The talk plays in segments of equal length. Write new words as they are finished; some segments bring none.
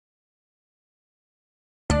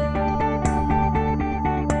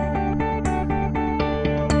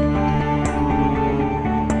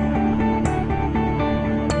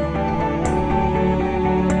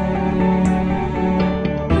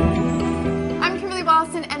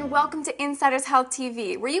welcome to Insiders Health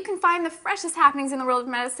TV, where you can find the freshest happenings in the world of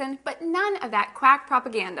medicine, but none of that quack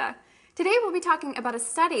propaganda. Today we'll be talking about a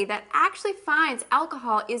study that actually finds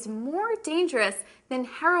alcohol is more dangerous than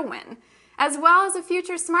heroin, as well as a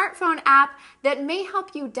future smartphone app that may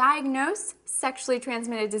help you diagnose sexually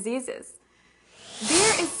transmitted diseases.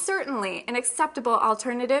 Beer is certainly an acceptable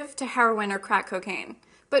alternative to heroin or crack cocaine.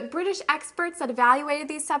 But British experts that evaluated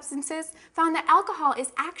these substances found that alcohol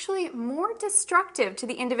is actually more destructive to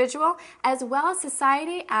the individual as well as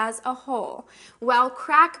society as a whole. While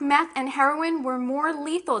crack, meth, and heroin were more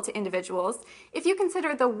lethal to individuals, if you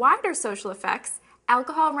consider the wider social effects,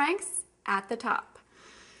 alcohol ranks at the top.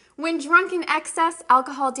 When drunk in excess,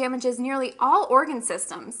 alcohol damages nearly all organ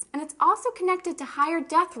systems, and it's also connected to higher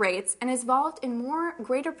death rates and is involved in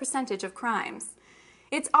greater percentage of crimes.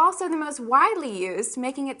 It's also the most widely used,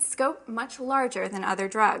 making its scope much larger than other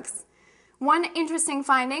drugs. One interesting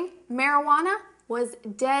finding, marijuana was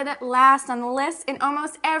dead last on the list in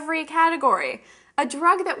almost every category. A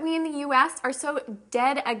drug that we in the US are so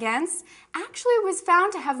dead against actually was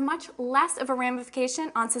found to have much less of a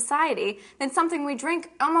ramification on society than something we drink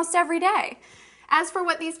almost every day. As for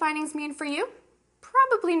what these findings mean for you,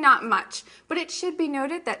 probably not much, but it should be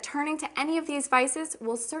noted that turning to any of these vices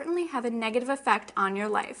will certainly have a negative effect on your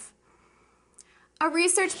life. A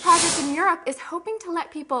research project in Europe is hoping to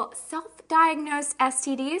let people self-diagnose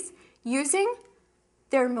STDs using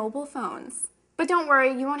their mobile phones. But don't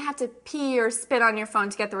worry, you won't have to pee or spit on your phone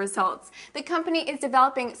to get the results. The company is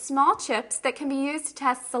developing small chips that can be used to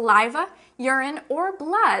test saliva, urine, or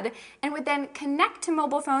blood, and would then connect to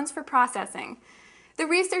mobile phones for processing. The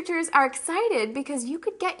researchers are excited because you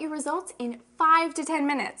could get your results in 5 to 10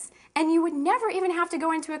 minutes, and you would never even have to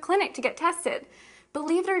go into a clinic to get tested.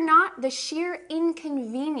 Believe it or not, the sheer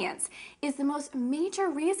inconvenience is the most major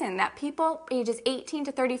reason that people ages 18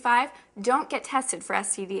 to 35 don't get tested for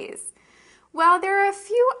STDs. While there are a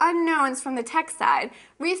few unknowns from the tech side,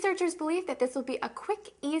 researchers believe that this will be a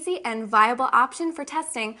quick, easy, and viable option for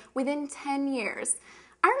testing within 10 years.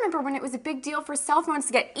 I remember when it was a big deal for cell phones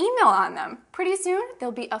to get email on them. Pretty soon,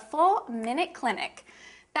 there'll be a full minute clinic.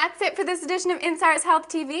 That's it for this edition of Insiders Health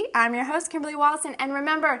TV. I'm your host, Kimberly Wallison, and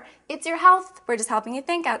remember, it's your health. We're just helping you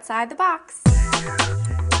think outside the box.